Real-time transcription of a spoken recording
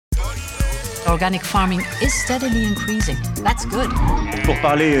organic farming is steadily increasing. That's good. Pour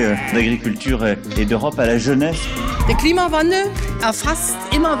parler d'agriculture et d'Europe à la jeunesse. Der Klimawandel erfasst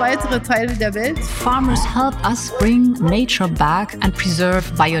immer weitere Teile der Welt. Farmers help us bring nature back and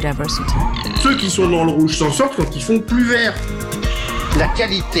preserve biodiversity. Ceux qui sont dans le rouge s'en sortent quand ils font plus vert. La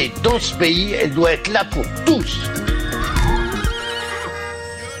qualité dans ce pays, elle doit être là pour tous.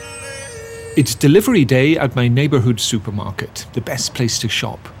 It's delivery day at my neighbourhood supermarket, the best place to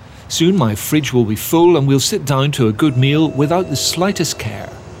shop. Soon my fridge will be full and we'll sit down to a good meal without the slightest care.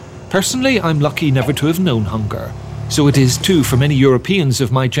 Personally, I'm lucky never to have known hunger. So it is too for many Europeans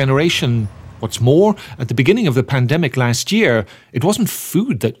of my generation. What's more, at the beginning of the pandemic last year, it wasn't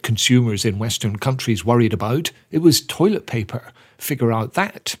food that consumers in Western countries worried about, it was toilet paper. Figure out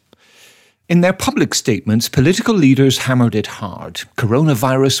that. In their public statements, political leaders hammered it hard.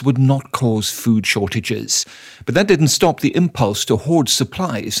 Coronavirus would not cause food shortages. But that didn't stop the impulse to hoard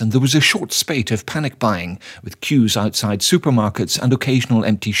supplies, and there was a short spate of panic buying, with queues outside supermarkets and occasional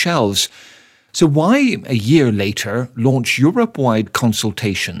empty shelves. So why, a year later, launch Europe-wide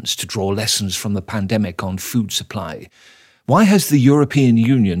consultations to draw lessons from the pandemic on food supply? Why has the European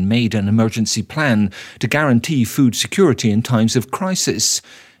Union made an emergency plan to guarantee food security in times of crisis?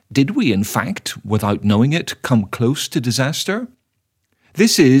 Did we, in fact, without knowing it, come close to disaster?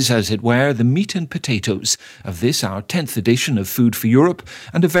 This is, as it were, the meat and potatoes of this, our 10th edition of Food for Europe,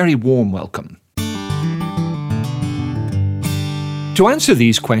 and a very warm welcome. To answer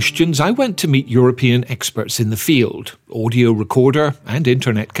these questions, I went to meet European experts in the field, audio recorder and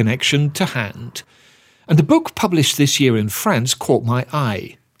internet connection to hand. And the book published this year in France caught my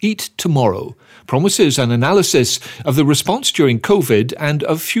eye. Eat Tomorrow promises an analysis of the response during COVID and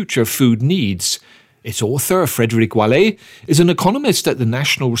of future food needs. Its author, Frédéric Wallet, is an economist at the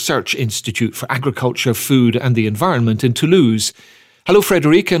National Research Institute for Agriculture, Food and the Environment in Toulouse. Hello,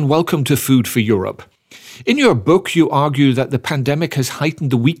 Frédéric, and welcome to Food for Europe. In your book, you argue that the pandemic has heightened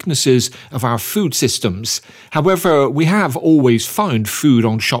the weaknesses of our food systems. However, we have always found food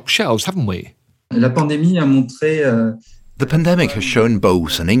on shop shelves, haven't we? La pandémie a montré The pandemic has shown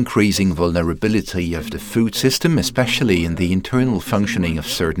both an increasing vulnerability of the food system, especially in the internal functioning of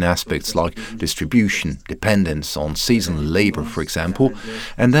certain aspects like distribution, dependence on seasonal labour, for example,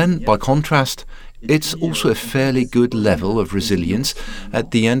 and then, by contrast, it's also a fairly good level of resilience at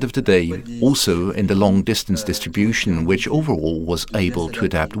the end of the day, also in the long-distance distribution, which overall was able to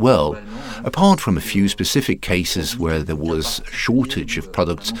adapt well. Apart from a few specific cases where there was a shortage of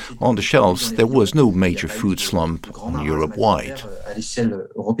products on the shelves, there was no major food slump on Europe-wide.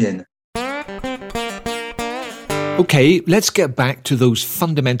 OK, let's get back to those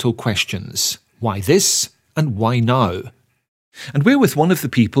fundamental questions. Why this and why now? And we're with one of the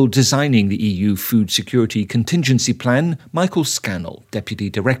people designing the EU Food Security Contingency Plan, Michael Scannell, Deputy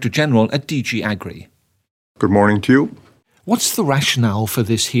Director General at DG Agri. Good morning to you. What's the rationale for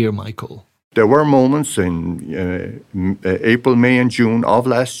this here, Michael? There were moments in April, May and June of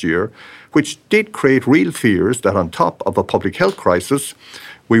last year which did create real fears that on top of a public health crisis,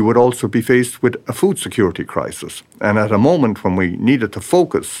 we would also be faced with a food security crisis. And at a moment when we needed to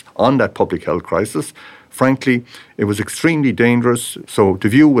focus on that public health crisis, frankly, it was extremely dangerous, so the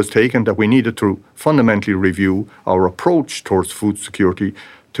view was taken that we needed to fundamentally review our approach towards food security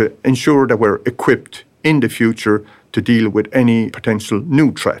to ensure that we're equipped in the future to deal with any potential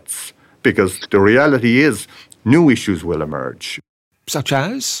new threats. Because the reality is, new issues will emerge. Such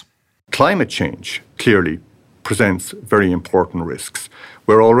as? Climate change clearly presents very important risks.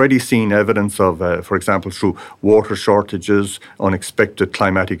 We're already seeing evidence of, for example, through water shortages, unexpected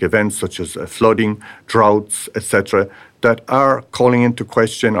climatic events such as flooding, droughts, etc., that are calling into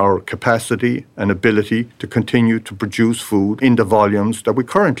question our capacity and ability to continue to produce food in the volumes that we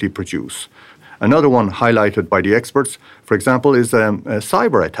currently produce. Another one highlighted by the experts, for example, is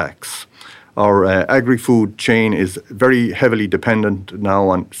cyberattacks. Our agri-food chain is very heavily dependent now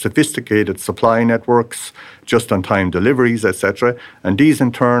on sophisticated supply networks, just-on-time deliveries, etc. And these,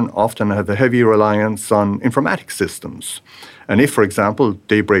 in turn, often have a heavy reliance on informatics systems. And if, for example,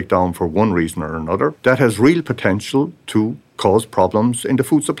 they break down for one reason or another, that has real potential to cause problems in the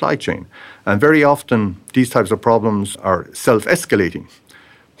food supply chain. And very often, these types of problems are self-escalating.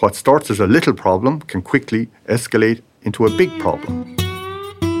 What starts as a little problem can quickly escalate into a big problem.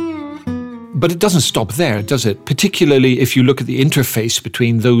 But it doesn't stop there, does it? Particularly if you look at the interface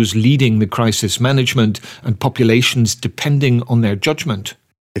between those leading the crisis management and populations depending on their judgment.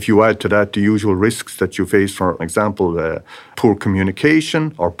 If you add to that the usual risks that you face, for example, poor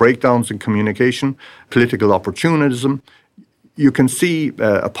communication or breakdowns in communication, political opportunism, you can see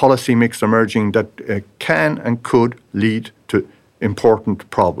a policy mix emerging that can and could lead to important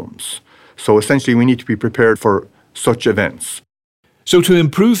problems. So essentially, we need to be prepared for such events. So to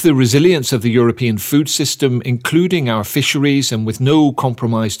improve the resilience of the European food system, including our fisheries and with no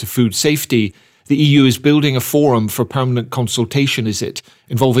compromise to food safety, the EU is building a forum for permanent consultation, is it?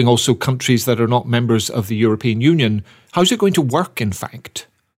 Involving also countries that are not members of the European Union. How's it going to work, in fact?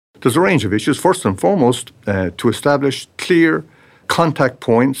 There's a range of issues. First and foremost, to establish clear contact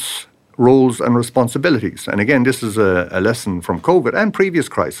points, roles and responsibilities. And again, this is a lesson from COVID and previous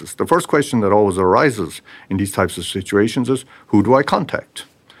crises. The first question that always arises in these types of situations is, who do I contact?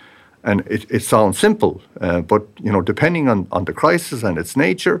 And it sounds simple, but depending on the crisis and its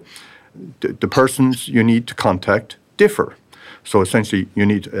nature, the persons you need to contact differ. So essentially, you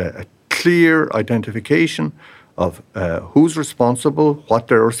need a clear identification of who's responsible, what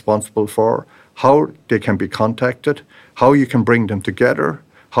they're responsible for, how they can be contacted, how you can bring them together,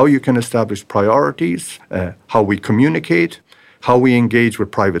 how you can establish priorities, how we communicate, how we engage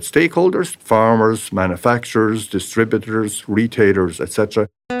with private stakeholders, farmers, manufacturers, distributors, retailers, etc.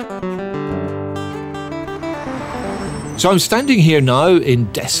 So I'm standing here now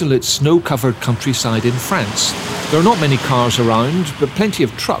in desolate snow-covered countryside in France. There are not many cars around, but plenty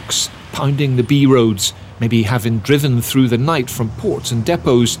of trucks pounding the B roads, maybe having driven through the night from ports and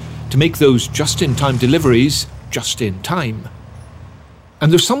depots to make those just-in-time deliveries just in time.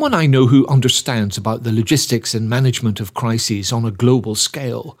 And there's someone I know who understands about the logistics and management of crises on a global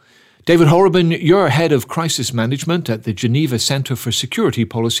scale. David Horobin, you're head of crisis management at the Geneva Centre for Security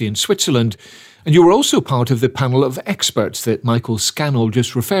Policy in Switzerland, and you were also part of the panel of experts that Michael Scannell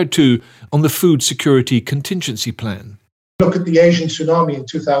just referred to on the Food Security Contingency Plan. Look at the Asian tsunami in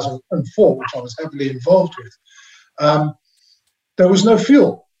 2004, which I was heavily involved with. There was no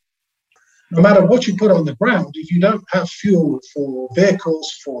fuel. No matter what you put on the ground, if you don't have fuel for vehicles,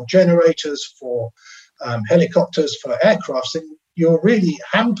 for generators, for helicopters, for aircrafts, then you're really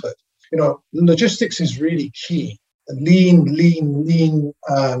hampered. Logistics is really key. Lean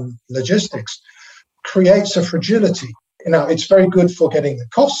logistics creates a fragility. It's very good for getting the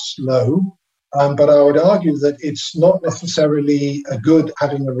costs low, but I would argue that it's not necessarily a good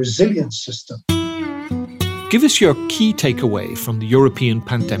having a resilient system. Give us your key takeaway from the European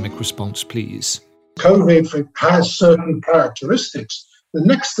pandemic response, please. COVID has certain characteristics. The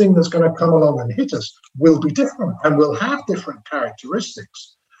next thing that's going to come along and hit us will be different and will have different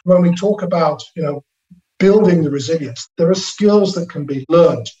characteristics. When we talk about, building the resilience, there are skills that can be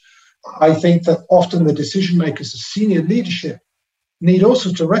learned. I think that often the decision makers, the senior leadership, need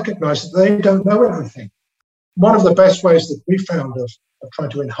also to recognize that they don't know everything. One of the best ways that we found of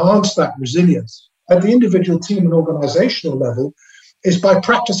trying to enhance that resilience at the individual team and organizational level is by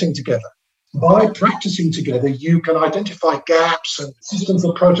practicing together. By practicing together, you can identify gaps and systems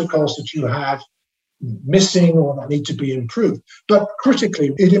and protocols that you have missing or that need to be improved. But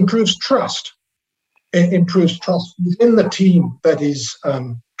critically, it improves trust. It improves trust within the team that is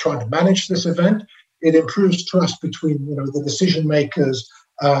trying to manage this event. It improves trust between the decision makers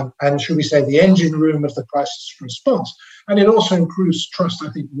and, should we say, the engine room of the crisis response. And it also improves trust, I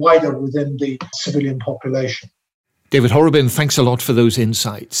think, wider within the civilian population. David Horobin, thanks a lot for those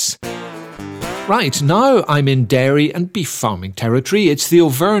insights. Right, now I'm in dairy and beef farming territory. It's the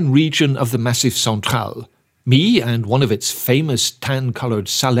Auvergne region of the Massif Central. Me and one of its famous tan-coloured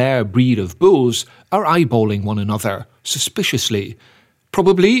Salaire breed of bulls are eyeballing one another, suspiciously.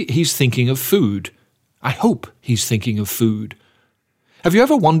 Probably he's thinking of food. I hope he's thinking of food. Have you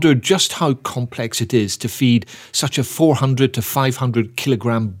ever wondered just how complex it is to feed such a 400 to 500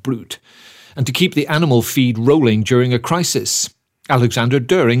 kilogram brute, and to keep the animal feed rolling during a crisis? Alexander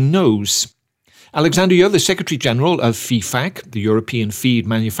Doering knows. Alexander, you're the Secretary-General of FIFAC, the European Feed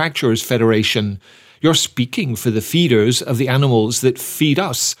Manufacturers Federation. You're speaking for the feeders of the animals that feed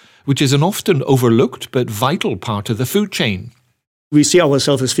us, which is an often overlooked but vital part of the food chain. We see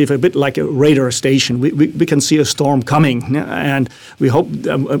ourselves as FIFAC a bit like a radar station. We can see a storm coming, and we hope,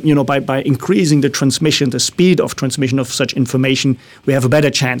 by increasing the transmission, the speed of transmission of such information, we have a better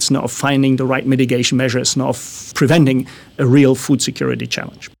chance now of finding the right mitigation measures, now of preventing a real food security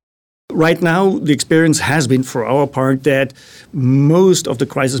challenge. Right now, the experience has been, for our part, that most of the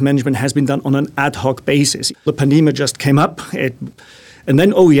crisis management has been done on an ad hoc basis. The pandemic just came up, and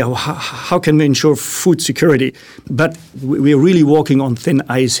then, how can we ensure food security? But we're really walking on thin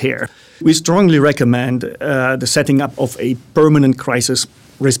ice here. We strongly recommend the setting up of a permanent crisis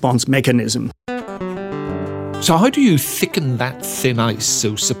response mechanism. So how do you thicken that thin ice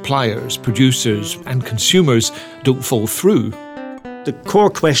so suppliers, producers and consumers don't fall through? The core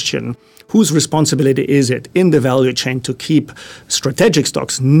question, whose responsibility is it in the value chain to keep strategic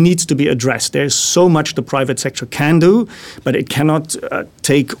stocks needs to be addressed. There's so much the private sector can do, but it cannot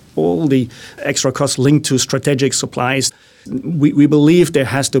take all the extra costs linked to strategic supplies. We believe there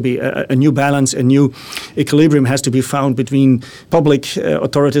has to be a new balance, a new equilibrium has to be found between public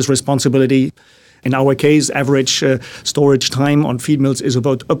authorities' responsibility. In our case, average storage time on feed mills is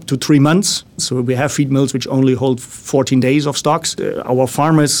about up to 3 months. So we have feed mills which only hold 14 days of stocks. Our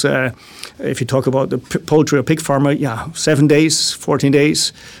farmers, if you talk about the poultry or pig farmer, 7 days, 14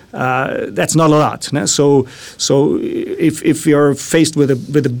 days. That's not a lot. No? So if you're faced with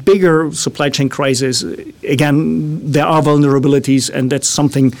a bigger supply chain crisis, again, there are vulnerabilities, and that's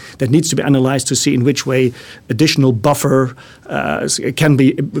something that needs to be analyzed to see in which way additional buffer can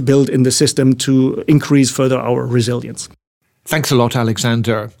be built in the system to increase further our resilience. Thanks a lot,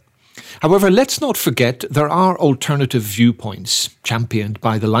 Alexander. However, let's not forget there are alternative viewpoints, championed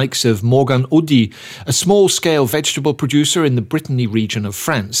by the likes of Morgan Audi, a small-scale vegetable producer in the Brittany region of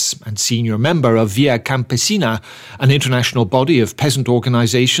France, and senior member of Via Campesina, an international body of peasant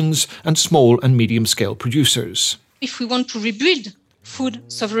organizations and small and medium-scale producers. If we want to rebuild food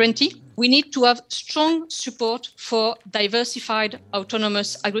sovereignty, we need to have strong support for diversified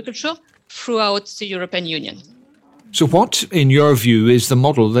autonomous agriculture throughout the European Union. So what, in your view, is the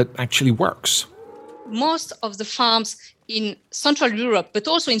model that actually works? Most of the farms in Central Europe, but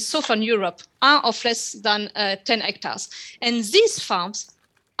also in Southern Europe, are of less than 10 hectares. And these farms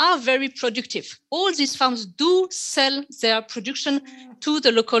are very productive. All these farms do sell their production to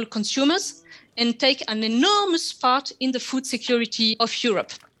the local consumers and take an enormous part in the food security of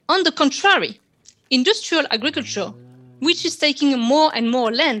Europe. On the contrary, industrial agriculture, which is taking more and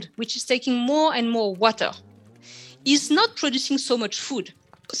more land, which is taking more and more water, is not producing so much food.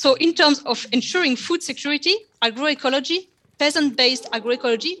 So in terms of ensuring food security, agroecology, peasant-based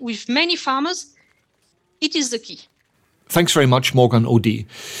agroecology with many farmers, it is the key. Thanks very much, Morgan Audi.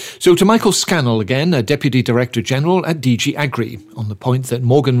 So to Michael Scannell again, a Deputy Director General at DG Agri, on the point that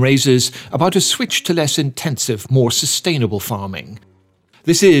Morgan raises about a switch to less intensive, more sustainable farming.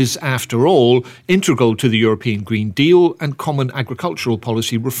 This is, after all, integral to the European Green Deal and common agricultural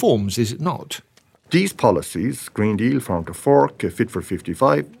policy reforms, is it not? These policies, Green Deal, Farm to Fork, Fit for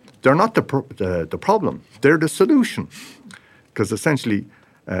 55, they're not the problem, they're the solution. Because essentially,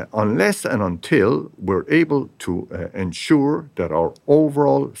 unless and until we're able to ensure that our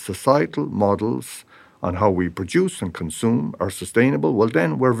overall societal models on how we produce and consume are sustainable, well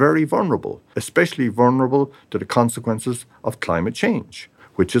then we're very vulnerable, especially vulnerable to the consequences of climate change,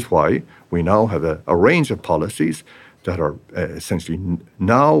 which is why we now have a range of policies that are essentially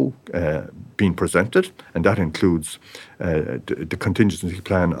now being presented, and that includes the contingency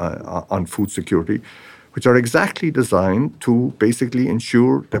plan on food security, which are exactly designed to basically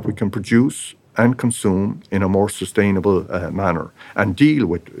ensure that we can produce and consume in a more sustainable manner and deal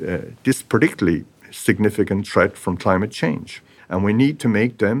with this particularly significant threat from climate change. And we need to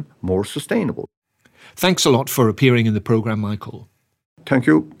make them more sustainable. Thanks a lot for appearing in the programme, Michael. Thank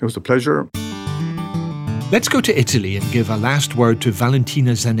you. It was a pleasure. Let's go to Italy and give a last word to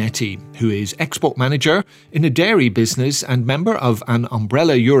Valentina Zanetti, who is export manager in a dairy business and member of an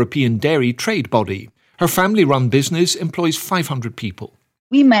umbrella European dairy trade body. Her family-run business employs 500 people.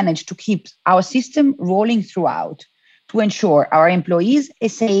 We managed to keep our system rolling throughout to ensure our employees a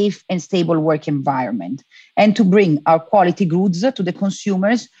safe and stable work environment and to bring our quality goods to the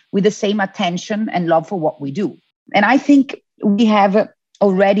consumers with the same attention and love for what we do. And I think we have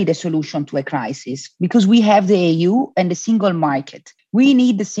already the solution to a crisis because we have the EU and the single market. We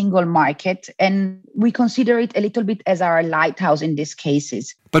need the single market and we consider it a little bit as our lighthouse in these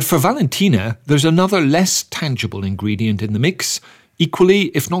cases. But for Valentina, there's another less tangible ingredient in the mix, equally,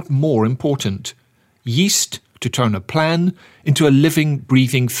 if not more important. Yeast to turn a plan into a living,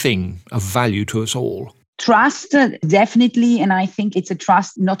 breathing thing of value to us all. Trust, definitely. And I think it's a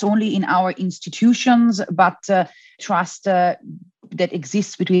trust not only in our institutions, but trust that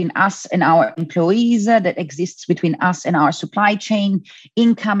exists between us and our employees, that exists between us and our supply chain,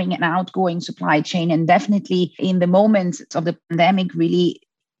 incoming and outgoing supply chain. And definitely in the moments of the pandemic, really,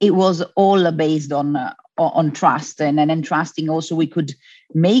 it was all based on trust and trusting also we could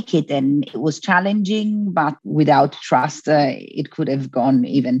make it. And it was challenging, but without trust, it could have gone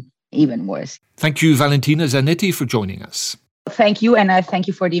even worse. Thank you, Valentina Zanetti, for joining us. Thank you. And thank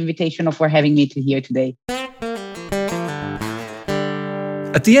you for the invitation or for having me here today.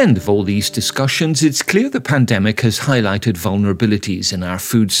 At the end of all these discussions, it's clear the pandemic has highlighted vulnerabilities in our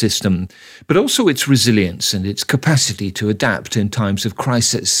food system, but also its resilience and its capacity to adapt in times of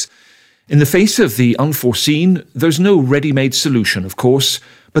crisis. In the face of the unforeseen, there's no ready-made solution, of course,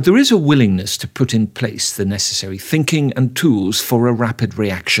 But there is a willingness to put in place the necessary thinking and tools for a rapid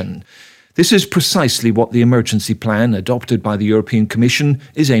reaction. This is precisely what the emergency plan adopted by the European Commission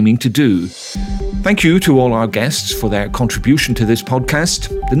is aiming to do. Thank you to all our guests for their contribution to this podcast.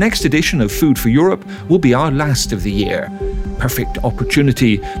 The next edition of Food for Europe will be our last of the year. Perfect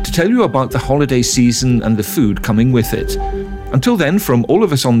opportunity to tell you about the holiday season and the food coming with it. Until then, from all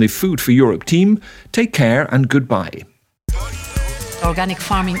of us on the Food for Europe team, take care and goodbye. Organic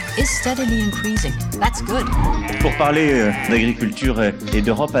farming is steadily increasing. That's good. Pour parler d'agriculture et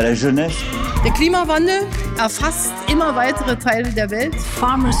d'Europe à la jeunesse. Der Klimawandel erfasst immer weitere Teile der Welt.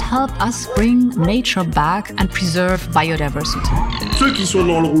 Farmers help us bring nature back and preserve biodiversity. Ceux qui sont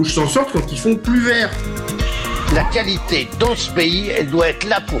dans le rouge s'en sortent quand ils font plus vert. La qualité dans ce pays, elle doit être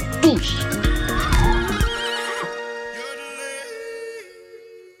là pour tous.